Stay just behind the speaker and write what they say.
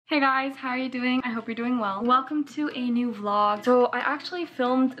Hey guys, how are you doing? I hope you're doing well. Welcome to a new vlog. So I actually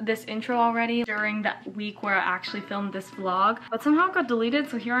filmed this intro already during that week where I actually filmed this vlog, but somehow it got deleted,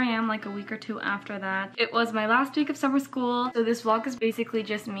 so here I am like a week or two after that. It was my last week of summer school, so this vlog is basically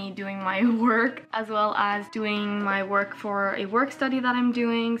just me doing my work as well as doing my work for a work study that I'm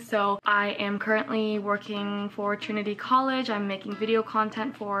doing. So I am currently working for Trinity College. I'm making video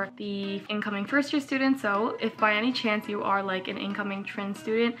content for the incoming first year students, so if by any chance you are like an incoming Trin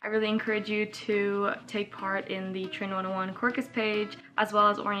student, I really encourage you to take part in the Trin 101 Corcus page as well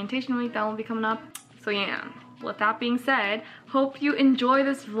as orientation week that will be coming up. So yeah, with that being said, hope you enjoy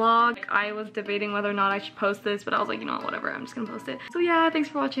this vlog. I was debating whether or not I should post this, but I was like, you know what, whatever, I'm just gonna post it. So yeah, thanks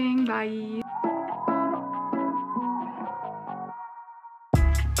for watching, bye.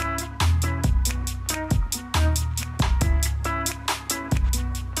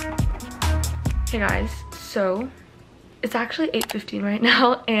 Hey guys, so it's actually 8:15 right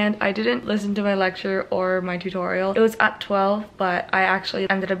now and I didn't listen to my lecture or my tutorial. It was at 12, but I actually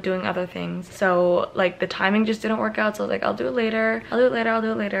ended up doing other things. So like the timing just didn't work out, so I was like, I'll do it later, I'll do it later, I'll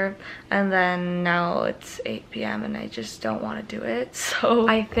do it later. And then now it's 8 p.m. and I just don't want to do it. So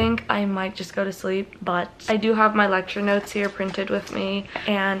I think I might just go to sleep, but I do have my lecture notes here printed with me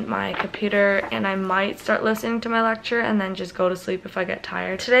and my computer, and I might start listening to my lecture and then just go to sleep if I get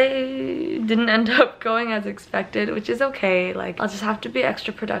tired. Today didn't end up going as expected, which is okay. Like, I'll just have to be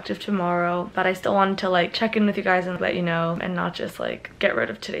extra productive tomorrow, but I still wanted to like check in with you guys and let you know and not just like get rid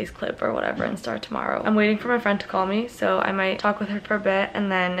of today's clip or whatever and start tomorrow. I'm waiting for my friend to call me, so I might talk with her for a bit,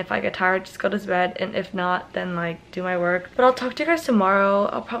 and then if I get tired, just go to bed, and if not, then like do my work. But I'll talk to you guys tomorrow.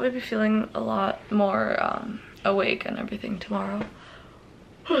 I'll probably be feeling a lot more awake and everything tomorrow.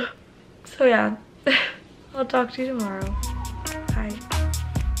 So yeah, I'll talk to you tomorrow. Bye.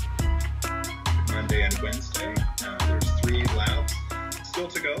 Monday and Wednesday. There's 3 labs still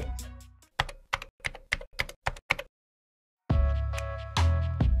to go.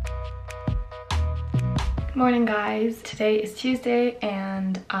 Morning guys, today is Tuesday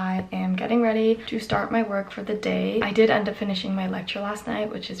and I am getting ready to start my work for the day. I did end up finishing my lecture last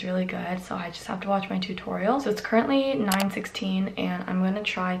night, which is really good, so I just have to watch my tutorial. So it's currently 9:16 and I'm gonna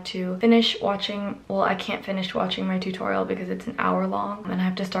try to finish watching, well, I can't finish watching my tutorial because it's an hour long and I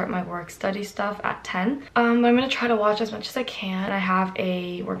have to start my work study stuff at 10. But I'm gonna try to watch as much as I can. I have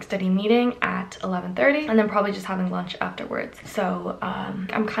a work study meeting at 11:30 and then probably just having lunch afterwards. So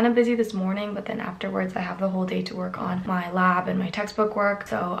I'm kind of busy this morning, but then afterwards I have the whole day to work on my lab and my textbook work,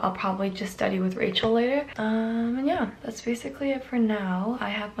 so I'll probably just study with Rachel later. And yeah, that's basically it for now. I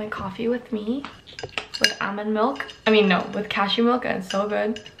have my coffee with me with almond milk, with cashew milk, and it's so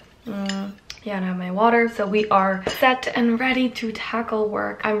good. Yeah, and I have my water, so we are set and ready to tackle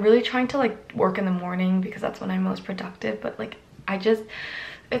work. I'm really trying to like work in the morning because that's when I'm most productive, but like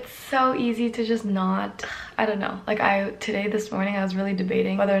it's so easy to just not, I don't know. Like this morning I was really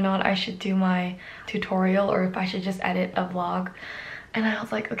debating whether or not I should do my tutorial or if I should just edit a vlog. And I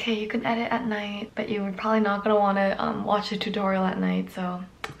was like, okay, you can edit at night, but you're probably not gonna wanna watch the tutorial at night, so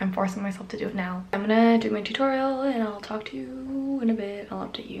I'm forcing myself to do it now. I'm gonna do my tutorial and I'll talk to you in a bit. I'll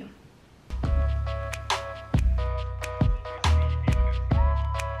update you.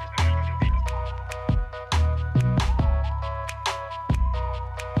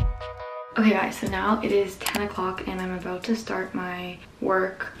 Okay guys, so now it is 10 o'clock and I'm about to start my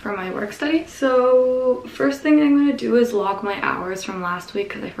work for my work study. So first thing I'm going to do is log my hours from last week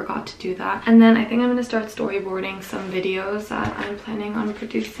because I forgot to do that. And then I think I'm going to start storyboarding some videos that I'm planning on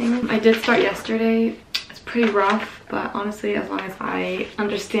producing. I did start yesterday. It's pretty rough, but honestly, as long as I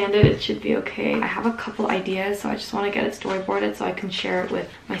understand it, it should be okay. I have a couple ideas, so I just want to get it storyboarded so I can share it with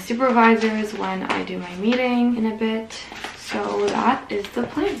my supervisors when I do my meeting in a bit. So that is the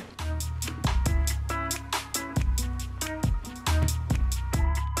plan.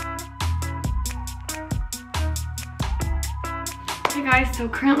 Hey guys, so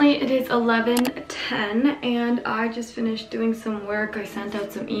currently it is 11:10 and I just finished doing some work. I sent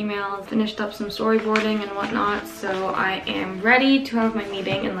out some emails, finished up some storyboarding and whatnot, so I am ready to have my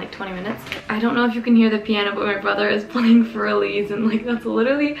meeting in like 20 minutes. I don't know if you can hear the piano, but my brother is playing Furley's and like that's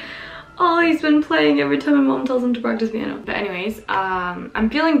literally all he's been playing every time my mom tells him to practice piano. But anyways, I'm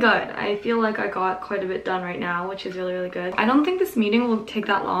feeling good. I feel like I got quite a bit done right now, which is really, really good. I don't think this meeting will take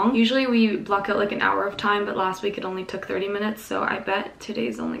that long. Usually we block out like an hour of time, but last week it only took 30 minutes. So I bet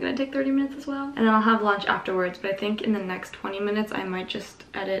today's only gonna take 30 minutes as well. And then I'll have lunch afterwards. But I think in the next 20 minutes, I might just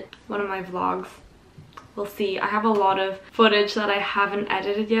edit one of my vlogs we'll see. I have a lot of footage that I haven't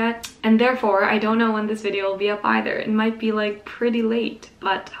edited yet, and therefore I don't know when this video will be up either. It might be like pretty late,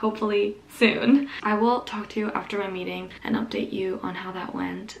 but hopefully soon. I will talk to you after my meeting and update you on how that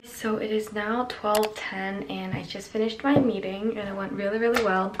went. So it is now 12:10 and I just finished my meeting and it went really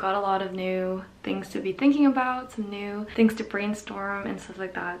well. Got a lot of new things to be thinking about, some new things to brainstorm and stuff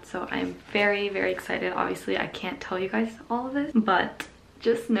like that. So I'm very excited. Obviously I can't tell you guys all of this, but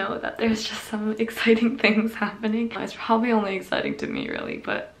just know that there's just some exciting things happening. It's probably only exciting to me really,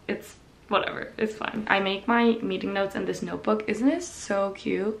 but it's whatever, it's fine. I make my meeting notes in this notebook. Isn't it so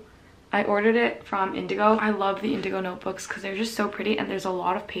cute? I ordered it from Indigo. I love the Indigo notebooks because they're just so pretty and there's a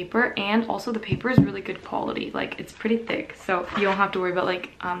lot of paper, and also the paper is really good quality. Like, it's pretty thick, so you don't have to worry about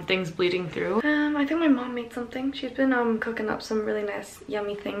like things bleeding through. I think my mom made something. She's been cooking up some really nice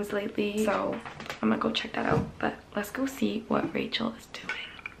yummy things lately, so I'm gonna go check that out. But let's go see what Rachel is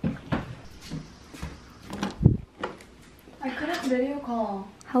doing. I couldn't video call.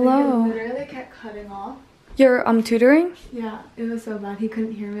 Hello. Like, it literally kept cutting off. You're tutoring? Yeah, it was so bad. He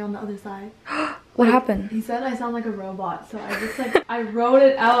couldn't hear me on the other side. What happened? He said I sound like a robot, so I just like I wrote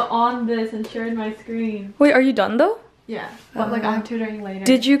it out on this and shared my screen. Wait, are you done though? Yeah, but like I'm tutoring later.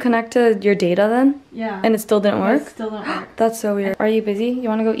 Did you connect to your data then? Yeah. And it still didn't work? It still didn't work. That's so weird. Are you busy? You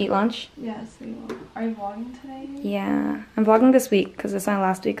want to go eat lunch? Yes, we will. Are you vlogging today? Yeah, I'm vlogging this week because it's my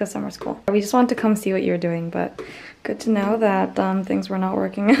last week of summer school. We just wanted to come see what you're doing, but good to know that things were not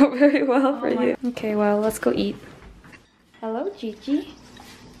working out very well for you. Okay, well, let's go eat. Hello, Gigi.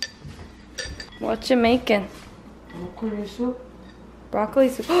 What you making? Broccoli soup. Broccoli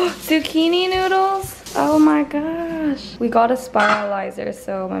soup. Zucchini noodles! Oh my gosh. We got a spiralizer,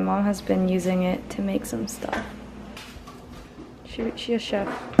 so my mom has been using it to make some stuff. She a chef.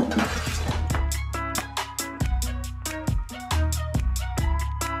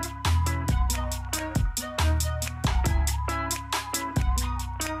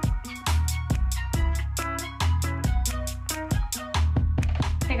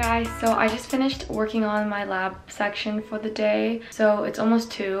 Hey guys, so I just finished working on my lab section for the day. So it's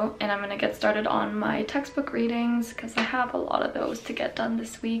almost 2 and I'm gonna get started on my textbook readings because I have a lot of those to get done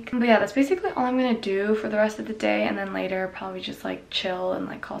this week. But yeah, that's basically all I'm gonna do for the rest of the day, and then later probably just like chill and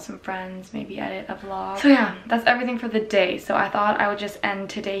like call some friends, maybe edit a vlog. So yeah, that's everything for the day. So I thought I would just end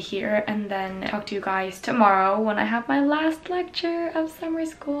today here and then talk to you guys tomorrow when I have my last lecture of summer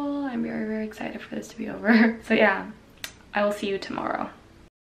school. I'm very excited for this to be over. So yeah, I will see you tomorrow.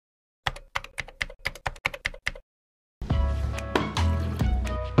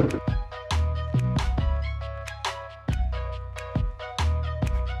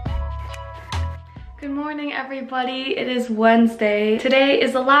 Good morning everybody, it is Wednesday. Today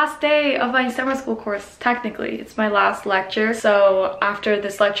is the last day of my summer school course. Technically, it's my last lecture. So after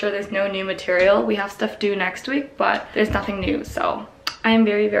this lecture, there's no new material. We have stuff due next week, but there's nothing new. So I am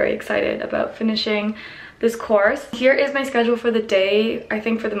very excited about finishing this course. Here is my schedule for the day. I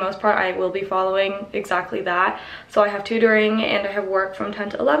think for the most part I will be following exactly that. So I have tutoring and I have work from 10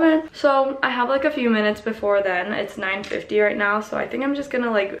 to 11. So I have like a few minutes before then. It's 9:50 right now, so I think I'm just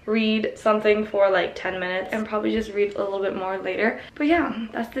gonna like read something for like 10 minutes and probably just read a little bit more later. But yeah,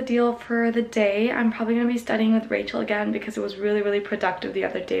 that's the deal for the day. I'm probably gonna be studying with Rachel again because it was really productive the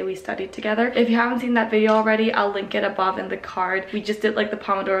other day we studied together. If you haven't seen that video already, I'll link it above in the card. We just did like the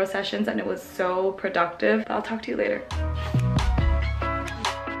Pomodoro sessions and it was so productive. But I'll talk to you later.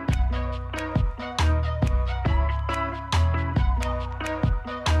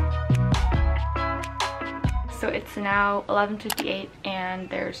 So it's now 11:58 and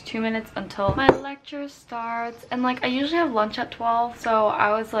there's 2 minutes until my lecture starts. And like I usually have lunch at 12, so I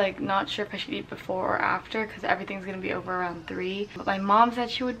was like not sure if I should eat before or after because everything's gonna be over around 3. But my mom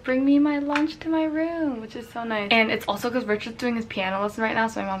said she would bring me my lunch to my room, which is so nice. And it's also because Richard's doing his piano lesson right now,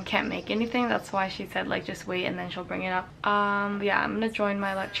 so my mom can't make anything. That's why she said like just wait and then she'll bring it up. But yeah, I'm gonna join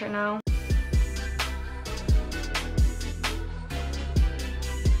my lecture now.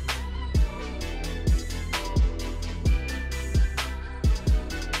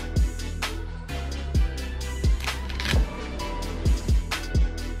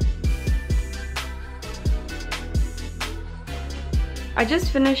 I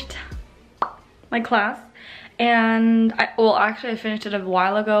just finished my class and I finished it a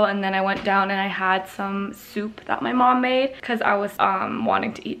while ago, and then I went down and I had some soup that my mom made because I was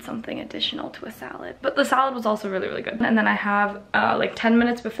wanting to eat something additional to a salad. But the salad was also really good. And then I have like 10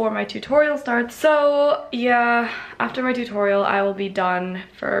 minutes before my tutorial starts. So yeah, after my tutorial I will be done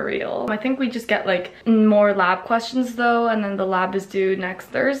for real. I think we just get like more lab questions though, and then the lab is due next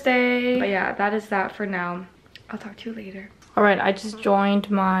Thursday. But yeah, that is that for now. I'll talk to you later. Alright, I just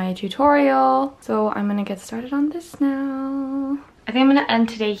joined my tutorial, so I'm gonna get started on this now. I think I'm gonna end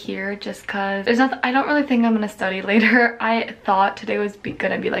today here just because I don't really think I'm gonna study later. I thought today was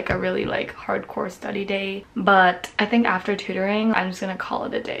gonna be like a really like hardcore study day, but I think after tutoring, I'm just gonna call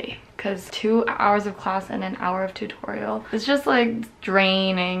it a day because 2 hours of class and an hour of tutorial, it's just like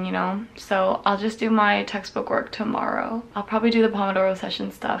draining, you know? So I'll just do my textbook work tomorrow. I'll probably do the Pomodoro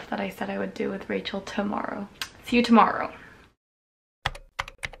session stuff that I said I would do with Rachel tomorrow. See you tomorrow.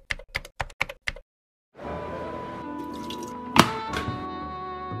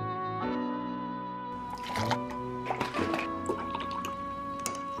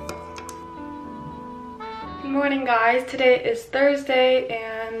 Good morning guys, today is Thursday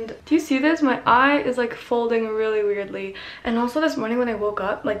and do you see this? My eye is like folding really weirdly, and also this morning when I woke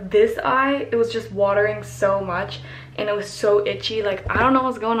up, like this eye, it was just watering so much and it was so itchy. Like I don't know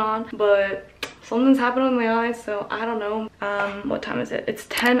what's going on, but something's happened with my eyes, so I don't know. What time is it? It's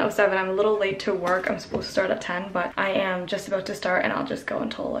 10:07. I'm a little late to work. I'm supposed to start at 10, but I am just about to start and I'll just go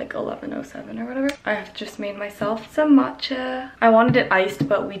until like 11:07 or whatever. I have just made myself some matcha. I wanted it iced,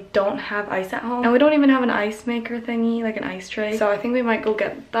 but we don't have ice at home. And we don't even have an ice maker thingy, like an ice tray. So I think we might go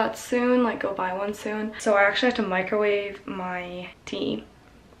get that soon, like go buy one soon. So I actually have to microwave my tea,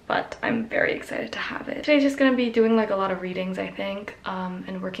 but I'm very excited to have it. Today's just gonna be doing like a lot of readings, I think,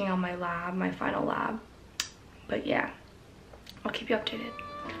 and working on my lab, my final lab. But yeah, I'll keep you updated.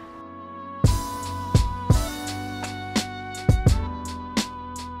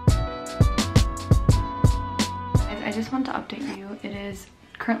 I just want to update you. It is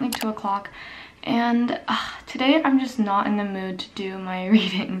currently 2 o'clock. And today I'm just not in the mood to do my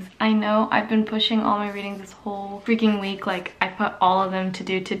readings. I know I've been pushing all my readings this whole freaking week. Like I put all of them to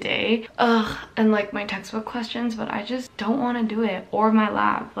do today. And like my textbook questions, but I just don't want to do it. Or my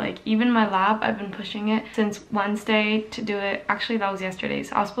lab. Like even my lab, I've been pushing it since Wednesday to do it. Actually that was yesterday.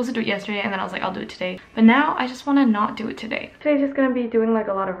 So I was supposed to do it yesterday and then I was like, I'll do it today. But now I just want to not do it today. Today's just gonna be doing like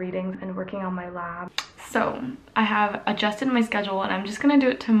a lot of readings and working on my lab. So I have adjusted my schedule and I'm just gonna do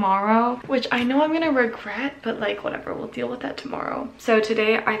it tomorrow, which I know I'm gonna regret, but like whatever, we'll deal with that tomorrow. So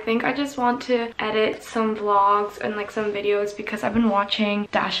today I think I just want to edit some vlogs and like some videos because I've been watching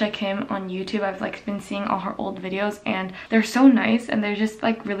Dasha Kim on YouTube. I've like been seeing all her old videos and they're so nice and they're just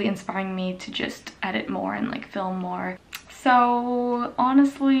like really inspiring me to just edit more and like film more. So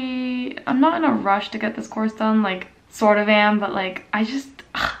honestly, I'm not in a rush to get this course done, like sort of am, but like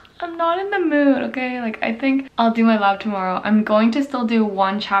I'm not in the mood, okay? Like I think I'll do my lab tomorrow. I'm going to still do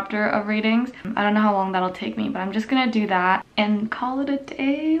 1 chapter of readings. I don't know how long that'll take me, but I'm just gonna do that and call it a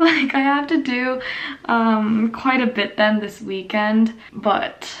day. Like I have to do quite a bit then this weekend,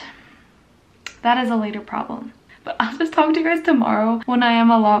 but that is a later problem. But I'll just talk to you guys tomorrow when I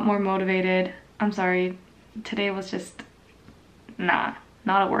am a lot more motivated. I'm sorry, today was just, not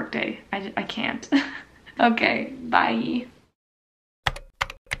a work day. I can't. Okay, bye.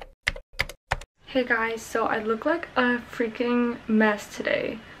 Hey guys, so I look like a freaking mess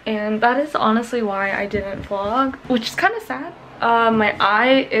today, and that is honestly why I didn't vlog, which is kind of sad. My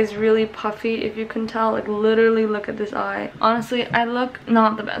eye is really puffy, if you can tell. Like literally look at this eye. Honestly, I look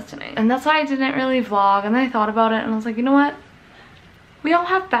not the best today, and that's why I didn't really vlog. And then I thought about it and I was like, you know what, we all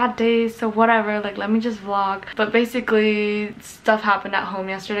have bad days, so whatever, like let me just vlog. But basically stuff happened at home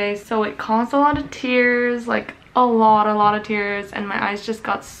yesterday, so it caused a lot of tears, like a lot of tears, and my eyes just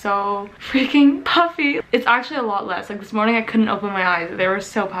got so freaking puffy. It's actually a lot less. Like this morning I couldn't open my eyes, they were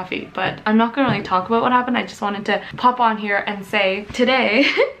so puffy. But I'm not gonna really talk about what happened. I just wanted to pop on here and say today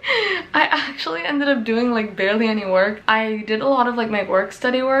I actually ended up doing like barely any work. I did a lot of like my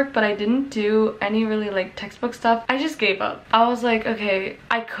study work, but I didn't do any really like textbook stuff. I just gave up. I was like, okay,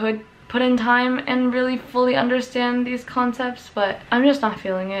 I could put in time and really fully understand these concepts, but I'm just not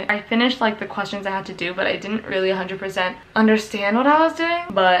feeling it. I finished like the questions I had to do, but I didn't really 100% understand what I was doing,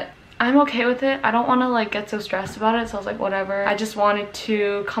 but I'm okay with it. I don't want to like get so stressed about it, so I was like, whatever. I just wanted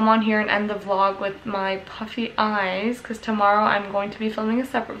to come on here and end the vlog with my puffy eyes because tomorrow I'm going to be filming a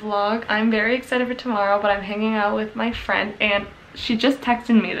separate vlog. I'm very excited for tomorrow, but I'm hanging out with my friend and she just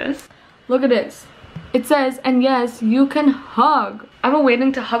texted me this. Look at this. It says, and yes, you can hug. I've been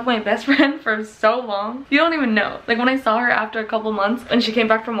waiting to hug my best friend for so long. You don't even know. Like when I saw her after a couple months when she came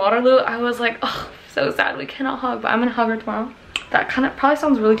back from Waterloo, I was like, oh, so sad we cannot hug, but I'm gonna hug her tomorrow. That kind of probably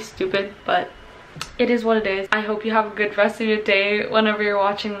sounds really stupid, but it is what it is. I hope you have a good rest of your day whenever you're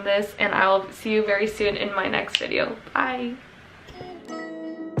watching this, and I will see you very soon in my next video. Bye.